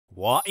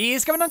What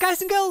is going on,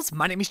 guys and girls?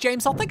 My name is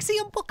James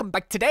ThnxCya and welcome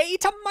back today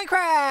to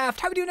Minecraft.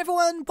 How are we doing,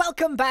 everyone?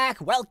 Welcome back.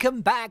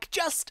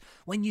 Just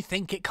when you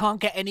think it can't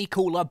get any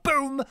cooler,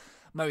 boom,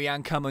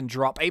 Mojang come and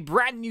drop a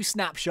brand new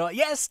snapshot.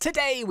 Yes,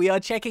 today we are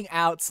checking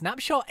out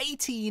Snapshot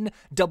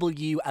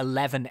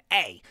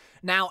 18w11a.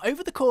 Now,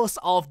 over the course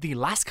of the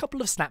last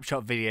couple of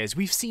snapshot videos,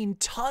 we've seen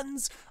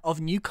tons of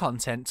new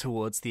content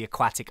towards the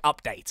Aquatic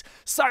update.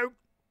 So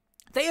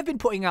they have been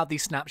putting out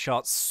these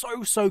snapshots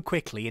so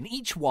quickly, and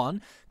each one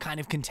kind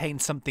of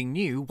contains something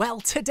new. Well,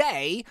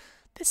 today,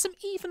 there's some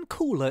even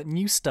cooler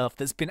new stuff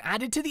that's been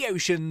added to the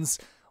oceans,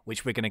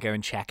 which we're going to go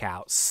and check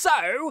out.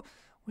 So,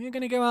 we're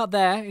going to go out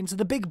there into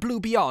the big blue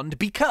beyond,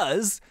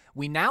 because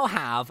we now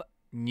have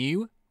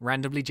new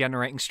randomly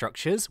generating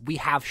structures. We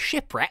have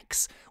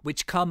shipwrecks,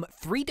 which come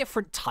 3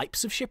 different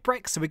types of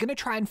shipwrecks, so we're going to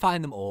try and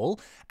find them all.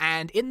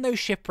 And in those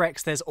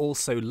shipwrecks, there's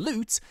also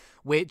loot,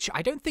 which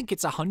I don't think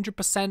it's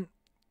 100%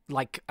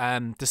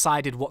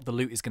 decided what the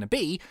loot is going to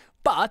be,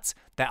 but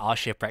there are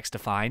shipwrecks to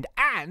find,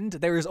 and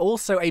there is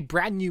also a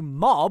brand new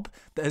mob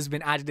that has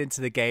been added into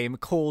the game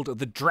called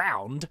the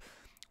Drowned,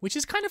 which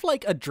is kind of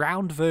like a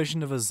drowned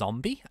version of a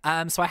zombie.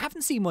 So I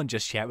haven't seen one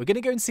just yet. We're going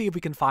to go and see if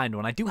we can find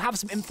one. I do have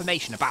some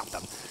information about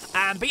them.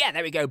 But yeah,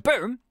 there we go.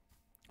 Boom.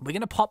 We're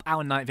going to pop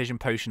our night vision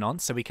potion on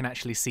so we can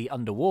actually see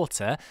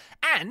underwater,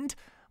 and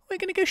we're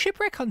going to go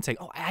shipwreck hunting.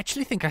 Oh, I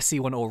actually think I see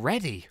one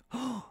already.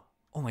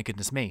 Oh my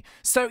goodness me.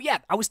 So yeah,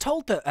 I was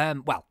told that,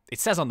 well, it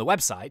says on the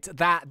website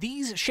that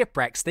these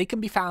shipwrecks, they can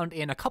be found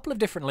in a couple of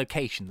different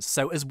locations.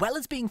 So as well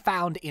as being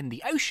found in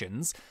the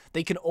oceans,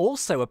 they can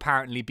also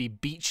apparently be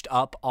beached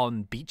up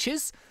on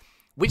beaches,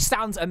 which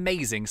sounds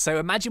amazing. So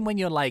imagine when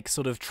you're like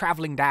sort of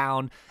traveling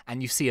down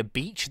and you see a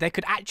beach, there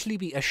could actually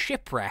be a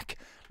shipwreck,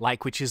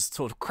 like which is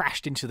sort of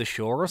crashed into the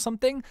shore or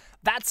something.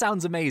 That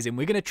sounds amazing.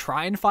 We're going to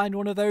try and find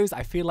one of those.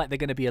 I feel like they're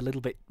going to be a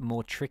little bit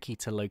more tricky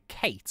to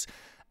locate,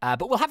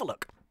 but we'll have a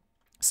look.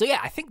 So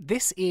yeah, I think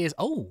this is,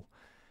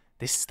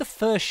 this is the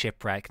first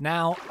shipwreck.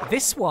 Now,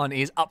 this one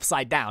is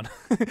upside down,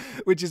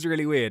 which is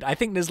really weird. I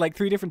think there's like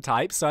 3 different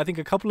types, so I think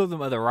a couple of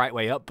them are the right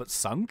way up, but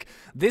sunk.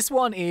 This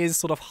one is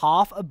sort of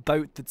half a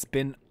boat that's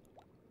been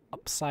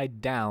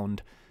upside down.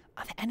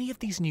 Are there any of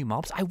these new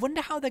mobs? I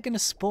wonder how they're going to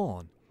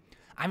spawn.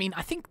 I mean,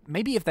 I think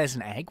maybe if there's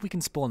an egg, we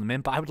can spawn them in,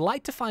 but I would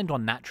like to find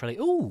one naturally.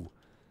 Ooh.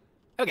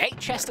 Okay,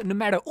 chest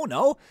numero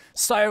uno.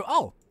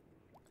 So,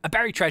 a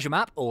buried treasure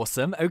map,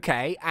 awesome,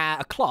 okay,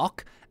 a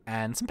clock,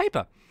 and some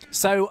paper.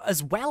 So,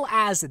 as well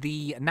as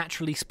the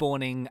naturally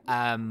spawning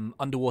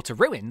underwater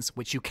ruins,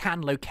 which you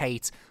can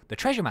locate the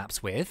treasure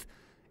maps with,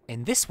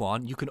 in this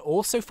one, you can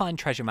also find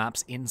treasure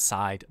maps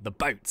inside the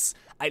boats.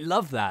 I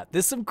love that.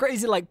 There's some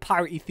crazy, like,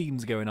 piratey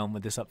themes going on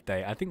with this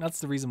update. I think that's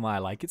the reason why I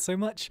like it so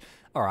much.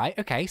 Alright,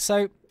 okay,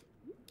 so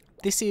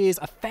this is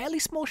a fairly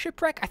small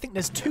shipwreck. I think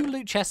there's 2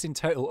 loot chests in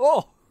total.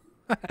 Oh!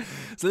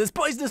 So there's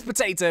poisonous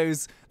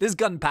potatoes, there's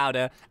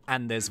gunpowder,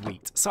 and there's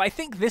wheat. So I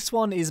think this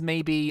one is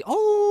maybe...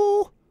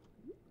 Oh!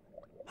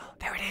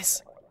 There it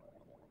is.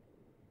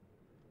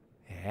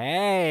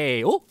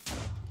 Hey! Oh!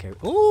 Okay.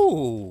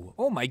 Oh!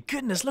 Oh my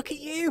goodness, look at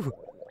you!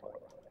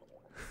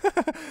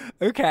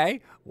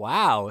 Okay.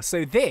 Wow.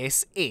 So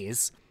this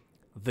is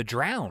the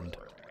Drowned.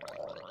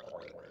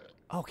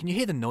 Oh, can you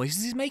hear the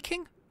noises he's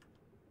making?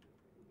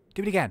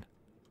 Do it again.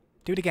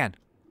 Do it again.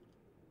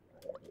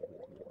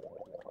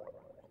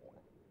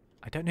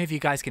 I don't know if you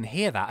guys can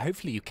hear that.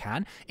 Hopefully you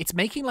can. It's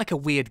making like a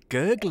weird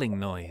gurgling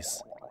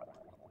noise.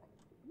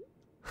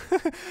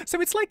 So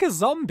it's like a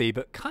zombie,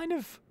 but kind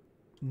of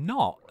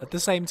not at the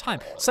same time.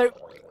 So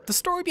the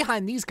story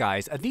behind these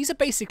guys are these are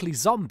basically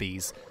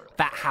zombies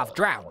that have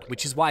drowned,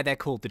 which is why they're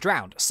called the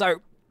Drowned.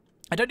 So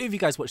I don't know if you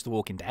guys watch The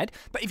Walking Dead,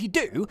 but if you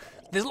do,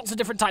 there's lots of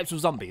different types of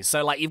zombies.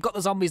 So, like, you've got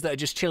the zombies that are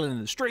just chilling in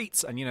the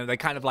streets, and, you know, they're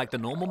kind of like the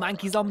normal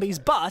manky zombies,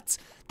 but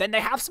then they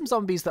have some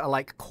zombies that are,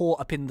 like, caught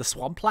up in the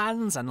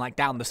swamplands and, like,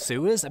 down the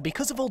sewers, and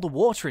because of all the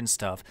water and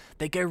stuff,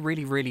 they go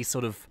really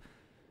sort of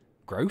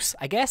gross,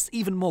 I guess,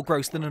 even more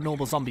gross than a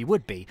normal zombie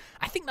would be.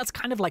 I think that's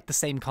kind of like the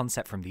same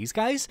concept from these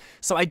guys,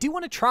 so I do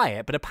want to try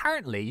it, but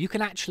apparently you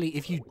can actually,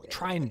 if you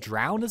try and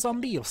drown a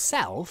zombie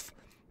yourself,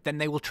 then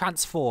they will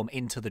transform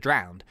into the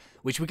Drowned,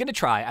 which we're going to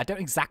try. I don't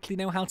exactly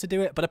know how to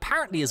do it, but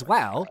apparently as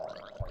well,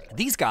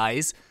 these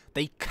guys,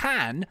 they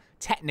can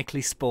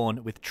technically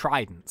spawn with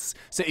tridents.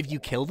 So if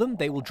you kill them,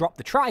 they will drop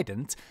the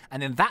trident,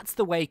 and then that's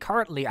the way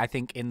currently, I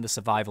think, in the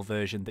survival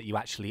version that you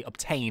actually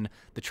obtain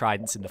the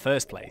tridents in the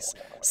first place.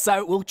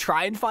 So we'll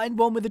try and find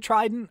one with a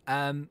trident.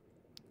 I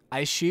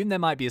assume there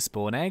might be a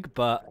spawn egg,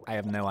 but I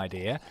have no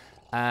idea.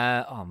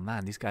 Oh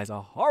man, these guys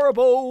are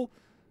horrible.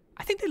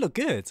 I think they look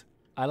good.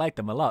 I like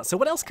them a lot. So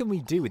what else can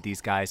we do with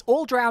these guys?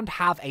 All Drowned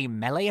have a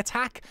melee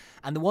attack,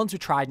 and the ones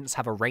with tridents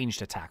have a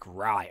ranged attack.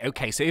 Right,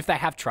 okay, so if they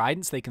have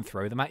tridents, they can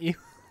throw them at you.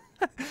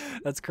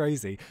 That's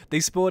crazy. They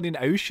spawn in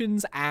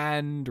oceans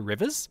and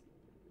rivers.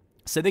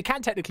 So they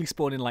can technically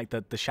spawn in, like,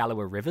 the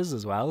shallower rivers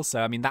as well. So,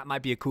 I mean, that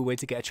might be a cool way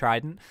to get a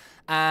trident.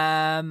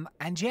 And,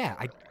 yeah,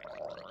 I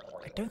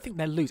don't think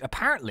they're loot.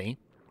 Apparently,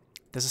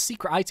 there's a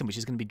secret item which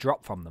is going to be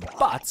dropped from them.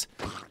 But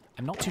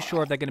I'm not too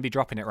sure if they're going to be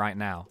dropping it right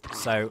now.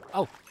 So,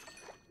 oh.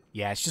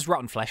 Yeah, it's just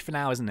rotten flesh for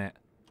now, isn't it?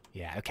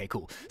 Yeah, okay,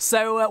 cool.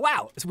 So,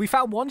 wow. So we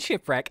found one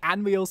shipwreck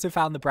and we also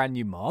found the brand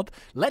new mob.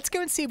 Let's go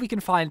and see if we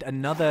can find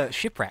another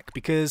shipwreck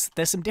because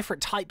there's some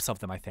different types of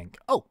them, I think.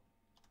 Oh.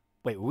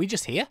 Wait, were we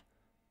just here?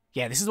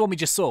 Yeah, this is the one we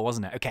just saw,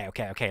 wasn't it?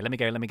 Okay. Let me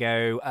go.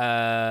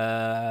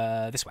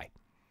 This way.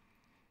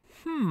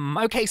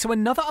 Okay, so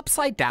another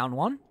upside down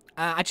one.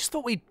 I just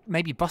thought we'd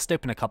maybe bust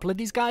open a couple of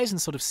these guys and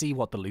sort of see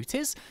what the loot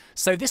is.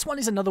 So this one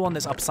is another one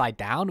that's upside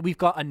down. We've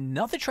got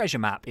another treasure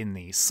map in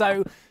these.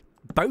 So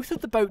both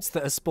of the boats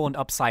that are spawned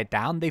upside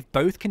down, they've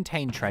both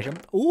contained treasure.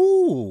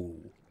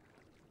 Ooh.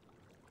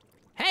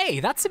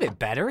 Hey, that's a bit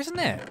better, isn't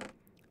it?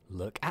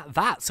 Look at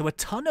that. So a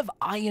ton of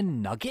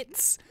iron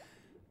nuggets,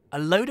 a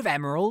load of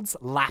emeralds,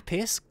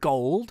 lapis,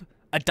 gold,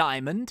 a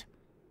diamond.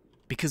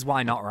 Because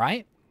why not,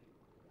 right?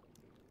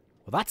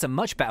 Well, that's a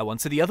much better one.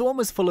 So the other one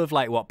was full of,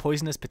 like, what,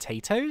 poisonous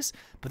potatoes?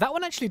 But that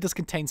one actually does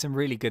contain some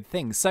really good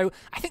things. So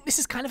I think this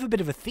is kind of a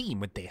bit of a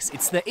theme with this.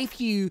 It's that if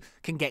you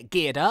can get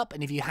geared up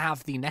and if you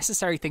have the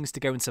necessary things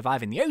to go and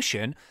survive in the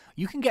ocean,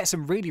 you can get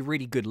some really,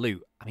 really good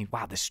loot. I mean,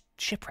 wow, there's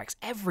shipwrecks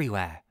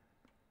everywhere.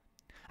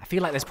 I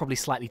feel like there's probably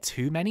slightly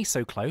too many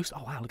so close.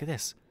 Oh, wow, look at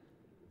this.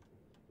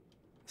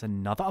 There's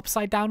another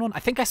upside down one.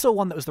 I think I saw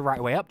one that was the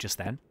right way up just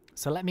then.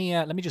 So let me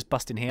just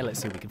bust in here. Let's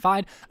see what we can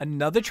find.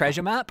 Another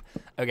treasure map.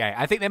 Okay,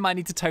 I think they might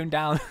need to tone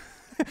down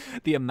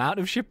the amount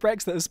of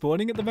shipwrecks that are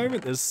spawning at the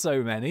moment. There's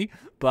so many.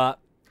 But,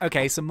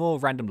 okay, some more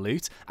random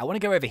loot. I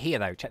want to go over here,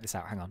 though. Check this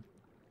out. Hang on.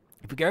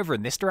 If we go over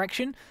in this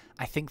direction,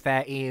 I think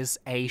there is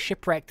a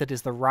shipwreck that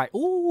is the right...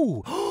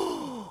 Ooh!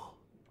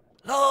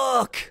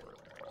 Look!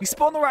 He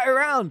spawned the right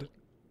around.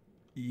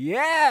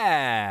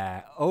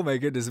 Yeah! Oh, my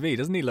goodness me.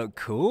 Doesn't he look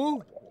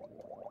cool?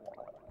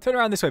 Turn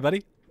around this way,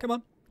 buddy. Come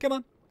on. Come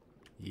on.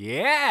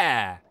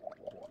 Yeah!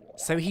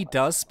 So he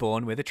does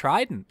spawn with a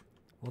trident.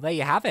 Well, there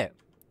you have it.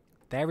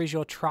 There is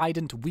your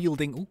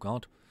trident-wielding... Oh,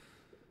 God.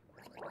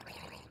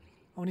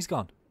 Oh, and he's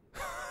gone.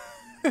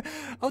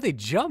 Oh, they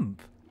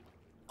jump.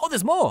 Oh,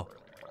 there's more.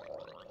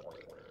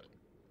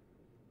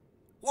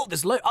 Whoa,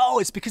 there's oh,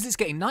 it's because it's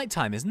getting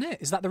nighttime, isn't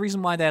it? Is that the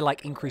reason why they're,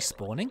 like, increased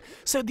spawning?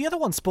 So the other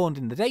one spawned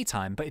in the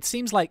daytime, but it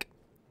seems like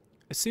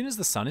as soon as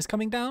the sun is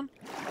coming down...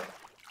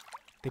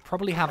 They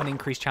probably have an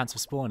increased chance of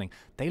spawning.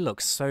 They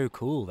look so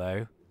cool,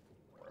 though.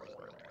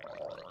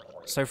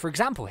 So, for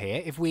example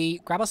here, if we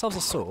grab ourselves a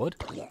sword,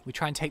 we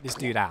try and take this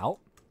dude out.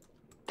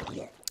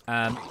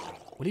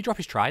 Will he drop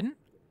his trident?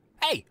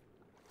 Hey!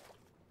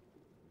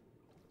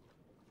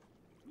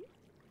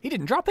 He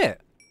didn't drop it.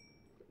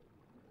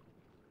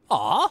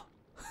 Aw!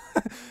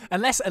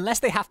 unless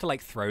they have to,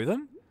 like, throw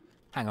them.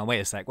 Hang on, wait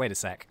a sec.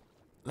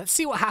 Let's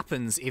see what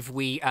happens if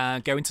we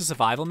go into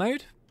survival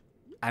mode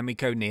and we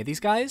go near these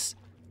guys.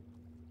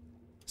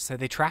 So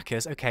they track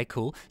us. Okay,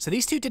 cool. So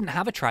these two didn't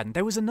have a trident.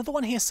 There was another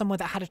one here somewhere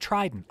that had a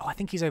trident. Oh, I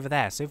think he's over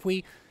there. So if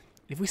we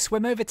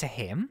swim over to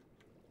him,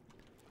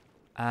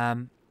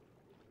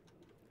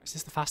 is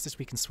this the fastest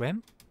we can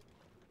swim?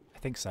 I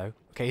think so.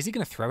 Okay, is he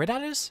going to throw it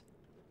at us?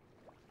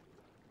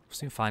 We'll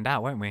soon find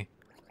out, won't we?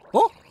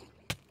 Oh!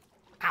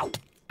 Ow!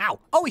 Ow!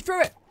 Oh, he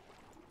threw it!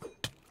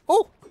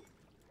 Oh!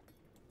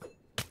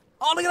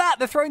 Oh, look at that!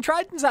 They're throwing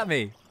tridents at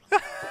me!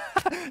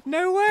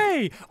 No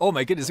way! Oh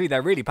my goodness me,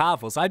 they're really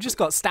powerful. So I've just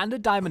got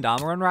standard diamond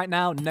armor on right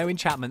now, no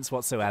enchantments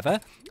whatsoever.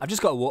 I've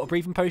just got a water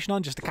breathing potion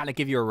on just to kind of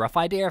give you a rough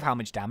idea of how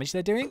much damage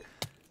they're doing.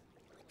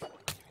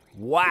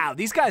 Wow,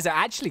 these guys are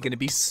actually going to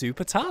be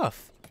super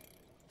tough.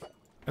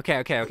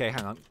 Okay,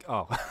 hang on.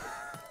 Oh.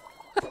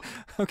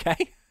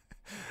 Okay.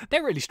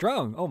 They're really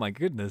strong. Oh my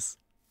goodness.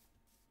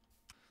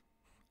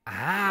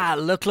 Ah,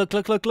 look.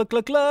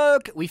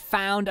 We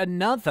found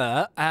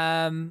another.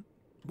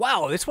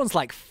 Wow, this one's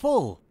like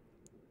full.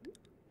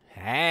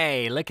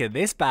 Hey, look at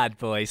this bad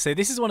boy. So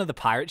this is one of the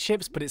pirate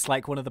ships, but it's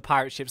like one of the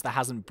pirate ships that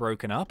hasn't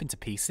broken up into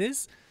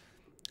pieces.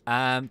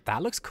 That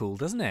looks cool,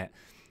 doesn't it?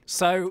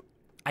 So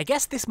I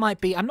guess this might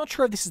be... I'm not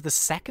sure if this is the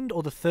second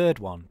or the third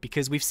one,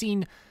 because we've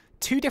seen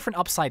two different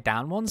upside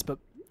down ones, but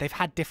they've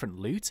had different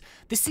loot.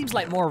 This seems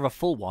like more of a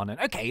full one. And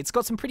okay, it's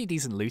got some pretty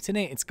decent loot in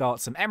it. It's got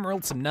some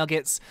emeralds, some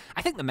nuggets.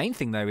 I think the main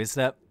thing, though, is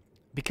that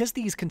because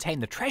these contain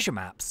the treasure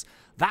maps,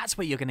 that's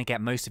where you're going to get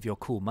most of your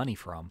cool money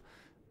from.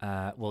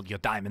 Well, your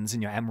diamonds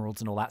and your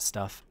emeralds and all that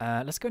stuff.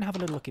 Let's go and have a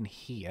little look in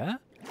here.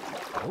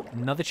 Oh,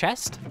 another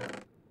chest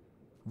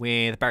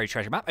with a buried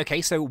treasure map.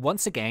 Okay, so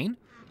once again,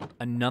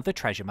 another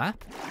treasure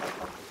map.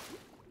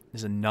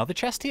 There's another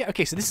chest here.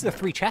 Okay, so this is a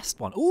 3-chest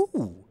one.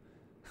 Ooh.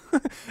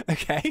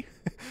 Okay.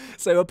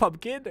 So a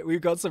pumpkin.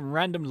 We've got some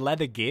random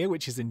leather gear,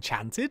 which is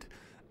enchanted.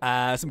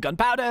 Some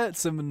gunpowder,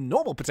 some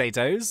normal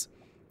potatoes,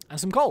 and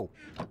some coal.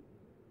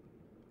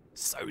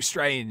 So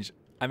strange.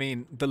 I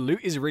mean, the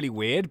loot is really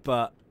weird,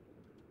 but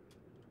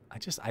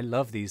I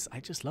love these. I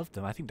just love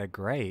them. I think they're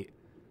great.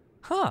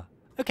 Huh.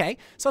 Okay,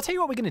 so I'll tell you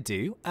what we're going to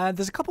do.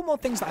 There's a couple more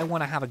things that I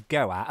want to have a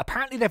go at.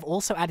 Apparently, they've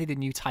also added a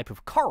new type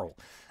of coral,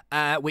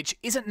 which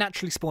isn't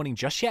naturally spawning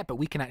just yet, but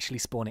we can actually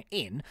spawn it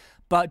in.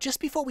 But just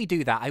before we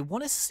do that, I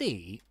want to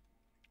see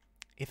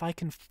if I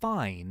can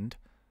find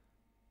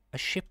a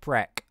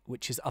shipwreck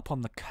which is up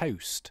on the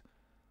coast.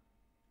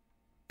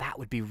 That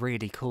would be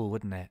really cool,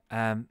 wouldn't it?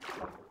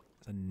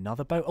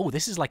 Another boat. Oh,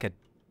 this is like a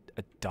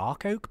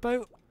dark oak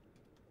boat.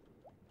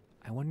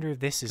 I wonder if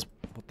this is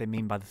what they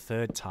mean by the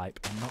third type.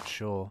 I'm not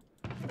sure.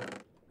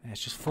 Yeah,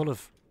 it's just full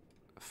of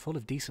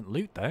decent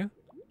loot, though.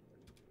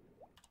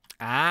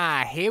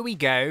 Ah, here we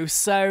go.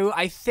 So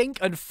I think,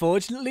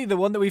 unfortunately, the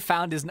one that we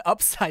found is an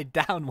upside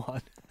down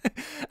one.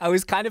 I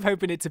was kind of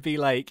hoping it to be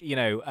like, you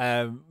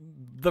know,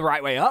 the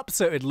right way up,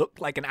 so it looked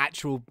like an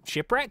actual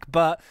shipwreck.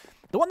 But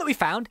the one that we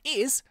found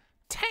is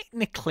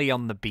technically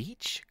on the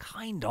beach,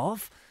 kind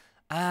of.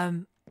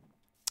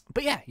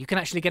 But yeah, you can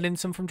actually get in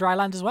some from dry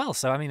land as well.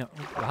 So, I mean,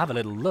 we'll have a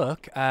little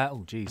look.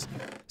 Oh, geez.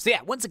 So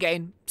yeah, once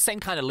again, same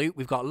kind of loot.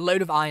 We've got a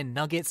load of iron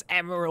nuggets,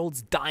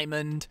 emeralds,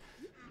 diamond,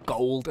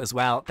 gold as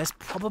well. There's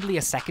probably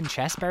a second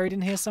chest buried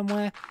in here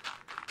somewhere.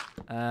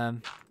 Where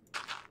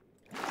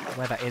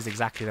that is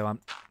exactly, though,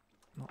 I'm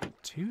not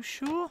too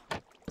sure.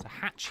 There's a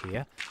hatch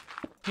here.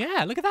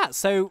 Yeah, look at that.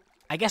 So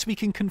I guess we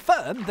can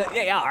confirm that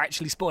they are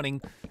actually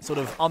spawning sort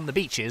of on the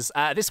beaches.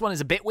 This one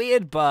is a bit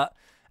weird, but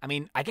I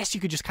mean, I guess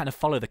you could just kind of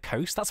follow the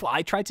coast. That's what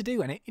I tried to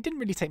do, and it didn't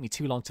really take me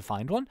too long to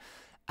find one.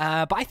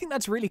 But I think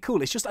that's really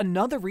cool. It's just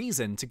another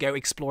reason to go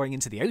exploring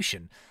into the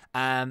ocean.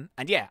 And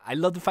yeah, I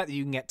love the fact that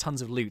you can get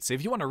tons of loot. So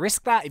if you want to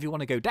risk that, if you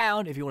want to go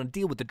down, if you want to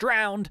deal with the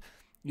drowned,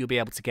 you'll be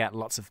able to get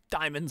lots of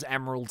diamonds,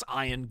 emeralds,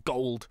 iron,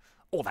 gold,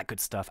 all that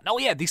good stuff. And oh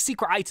yeah, these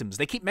secret items.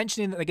 They keep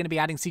mentioning that they're going to be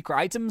adding secret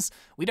items.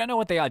 We don't know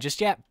what they are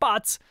just yet,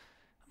 but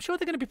I'm sure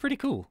they're going to be pretty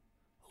cool.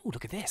 Oh,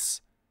 look at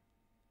this.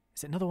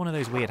 Is it another one of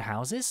those weird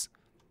houses?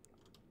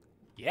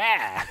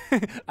 Yeah,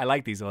 I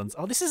like these ones.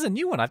 Oh, this is a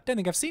new one. I don't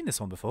think I've seen this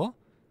one before.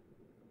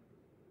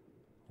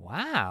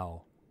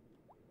 Wow.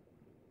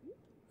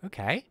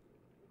 Okay.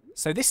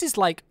 So this is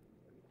like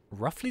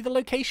roughly the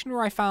location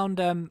where I found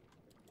the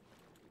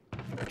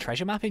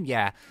treasure map in.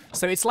 Yeah.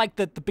 So it's like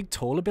the big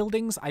taller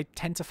buildings I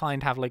tend to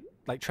find have like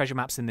treasure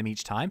maps in them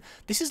each time.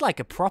 This is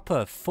like a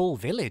proper full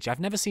village. I've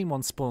never seen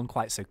one spawn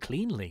quite so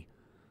cleanly.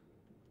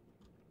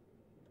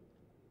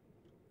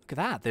 Look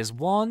at that. There's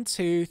 1,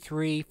 2,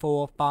 3,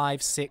 4,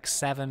 5, 6,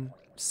 7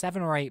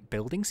 or 8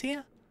 buildings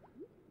here.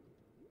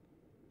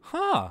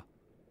 Huh.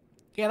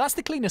 Yeah, that's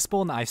the cleanest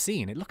spawn that I've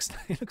seen. It looks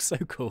so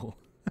cool.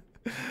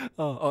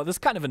 oh, there's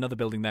kind of another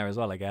building there as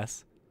well, I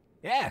guess.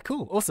 Yeah,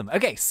 cool. Awesome.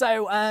 Okay,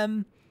 so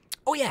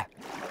oh yeah.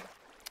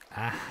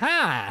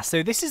 Aha.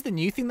 So this is the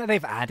new thing that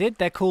they've added.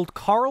 They're called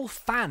coral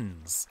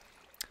fans.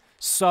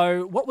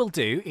 So what we'll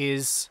do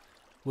is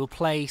we'll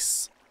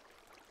place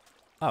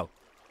Oh.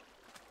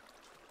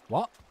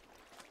 What?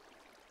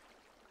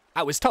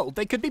 I was told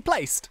they could be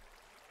placed.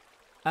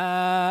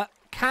 You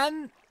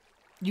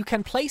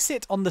can place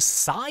it on the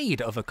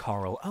side of a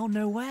coral. Oh,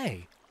 no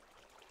way.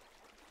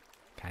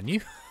 Can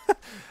you?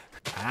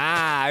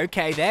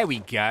 Okay, there we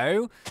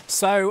go.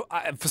 So,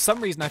 for some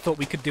reason, I thought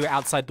we could do it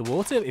outside the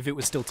water if it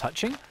was still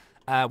touching.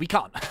 We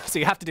can't. So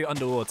you have to do it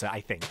underwater,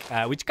 I think,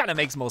 which kind of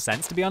makes more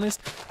sense, to be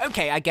honest.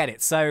 Okay, I get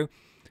it. So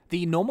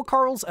the normal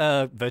corals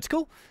are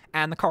vertical,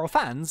 and the coral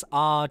fans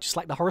are just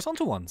like the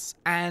horizontal ones.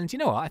 And you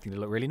know what? I think they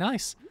look really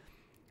nice.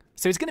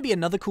 So it's going to be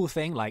another cool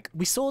thing. Like,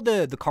 we saw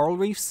the coral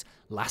reefs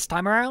last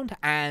time around,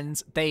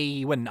 and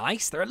they were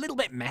nice. They're a little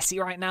bit messy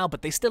right now,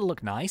 but they still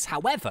look nice.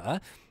 However,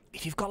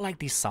 if you've got like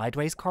these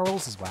sideways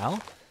corals as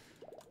well,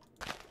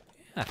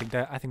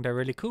 yeah, I think they're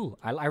really cool.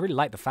 I really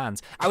like the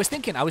fans. I was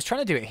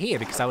trying to do it here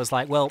because I was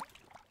like, well,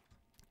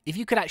 if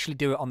you could actually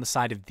do it on the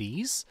side of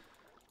these,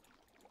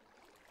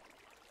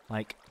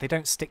 like, they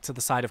don't stick to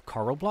the side of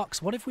coral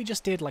blocks. What if we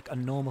just did like a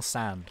normal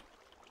sand?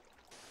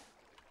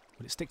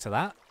 Would it stick to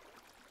that?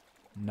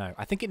 No,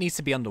 I think it needs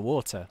to be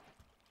underwater.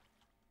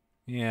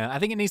 Yeah, I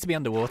think it needs to be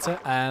underwater.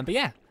 But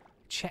yeah,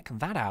 check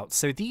that out.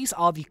 So these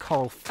are the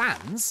coral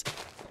fans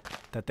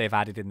that they've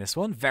added in this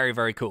one. Very,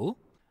 very cool.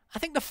 I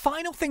think the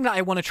final thing that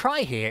I want to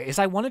try here is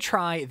I want to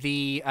try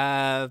the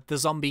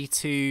zombie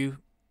to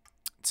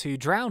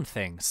drown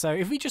thing. So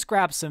if we just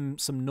grab some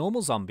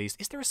normal zombies,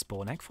 is there a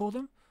spawn egg for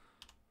them?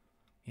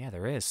 Yeah,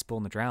 there is.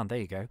 Spawn the drown. There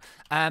you go.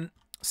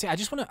 So yeah,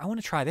 I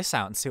want to try this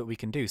out and see what we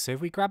can do. So if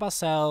we grab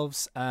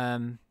ourselves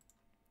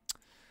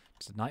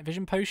just a night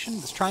vision potion,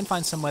 let's try and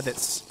find somewhere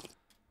that's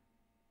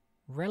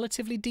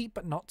relatively deep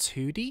but not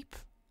too deep.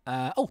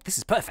 Oh, this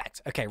is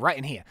perfect. Okay, right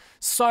in here.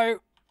 So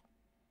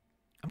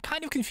I'm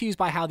kind of confused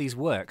by how these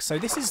work. So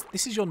this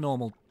is your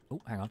normal.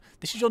 Oh, hang on.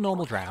 This is your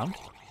normal drown.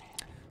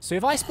 So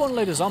if I spawn a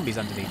load of zombies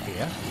underneath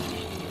here,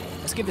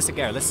 let's give this a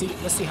go. Let's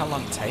see how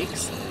long it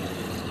takes.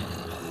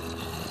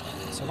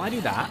 So if I do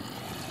that,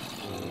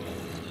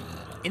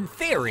 in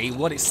theory,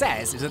 what it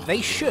says is that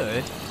they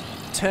should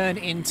turn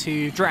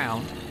into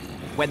drown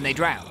when they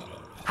drown.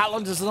 How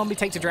long does a zombie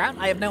take to drown?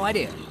 I have no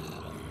idea.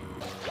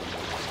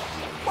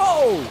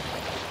 Whoa!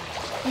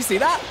 You see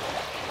that?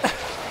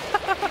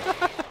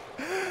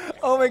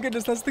 Oh my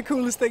goodness, that's the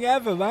coolest thing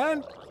ever,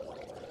 man.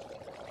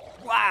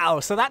 Wow,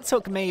 so that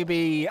took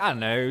maybe, I don't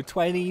know,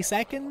 20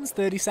 seconds,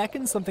 30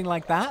 seconds, something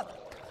like that.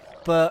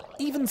 But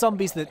even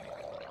zombies that,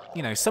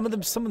 you know, some of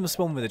them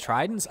spawn with the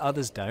tridents,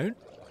 others don't.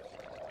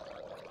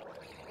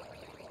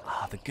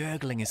 the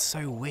gurgling is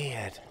so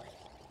weird.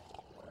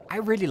 I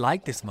really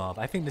like this mob.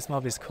 I think this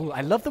mob is cool.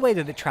 I love the way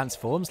that it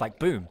transforms, like,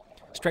 boom.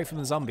 Straight from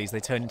the zombies, they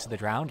turn into the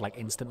drowned, like,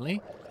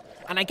 instantly.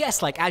 And I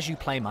guess, like, as you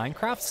play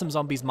Minecraft, some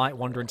zombies might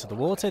wander into the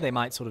water. They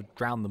might sort of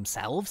drown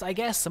themselves, I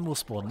guess. Some will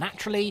spawn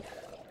naturally.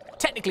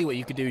 Technically, what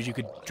you could do is you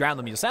could drown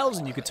them yourselves,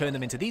 and you could turn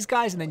them into these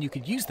guys, and then you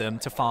could use them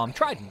to farm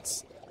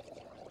tridents.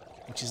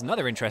 Which is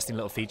another interesting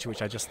little feature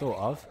which I just thought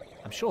of.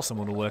 I'm sure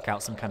someone will work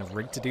out some kind of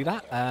rig to do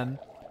that.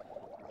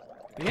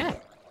 But yeah,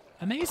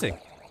 amazing.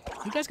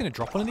 Are you guys going to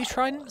drop one of these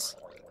tridents?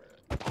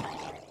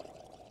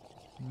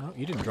 No,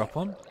 you didn't drop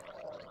one.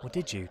 Or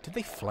did you? Did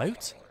they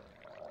float?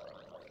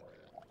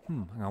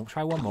 Hang on, we'll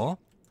try one more.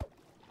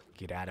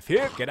 Get out of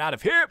here, get out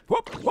of here.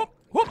 Whoop, whoop,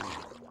 whoop.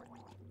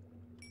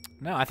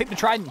 No, I think the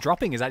trident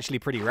dropping is actually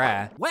pretty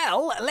rare.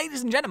 Well,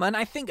 ladies and gentlemen,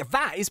 I think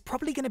that is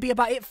probably going to be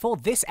about it for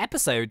this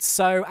episode.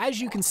 So, as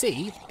you can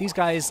see, these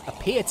guys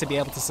appear to be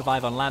able to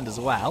survive on land as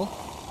well.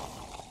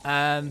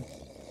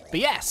 But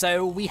yeah,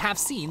 so we have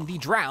seen the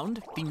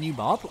Drowned, the new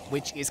mob,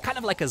 which is kind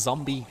of like a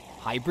zombie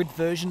hybrid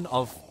version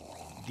of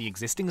the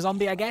existing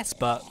zombie, I guess,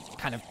 but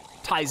kind of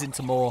ties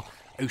into more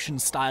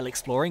ocean-style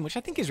exploring, which I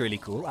think is really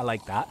cool. I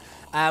like that.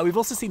 We've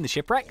also seen the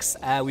shipwrecks.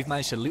 We've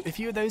managed to loot a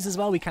few of those as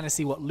well. We kind of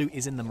see what loot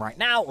is in them right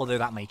now, although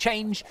that may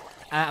change.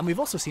 And we've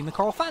also seen the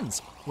coral fans,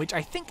 which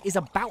I think is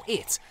about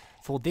it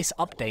for this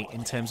update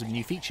in terms of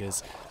new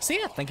features. So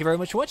yeah, thank you very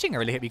much for watching. I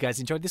really hope you guys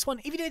enjoyed this one.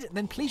 If you did,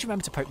 then please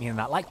remember to poke me in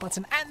that like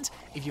button. And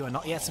if you are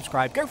not yet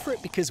subscribed, go for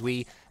it, because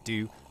we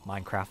do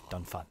Minecraft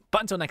done fun.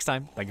 But until next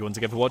time, thank you once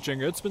again for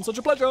watching. It's been such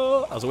a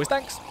pleasure. As always,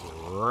 thanks.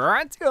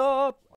 Right up.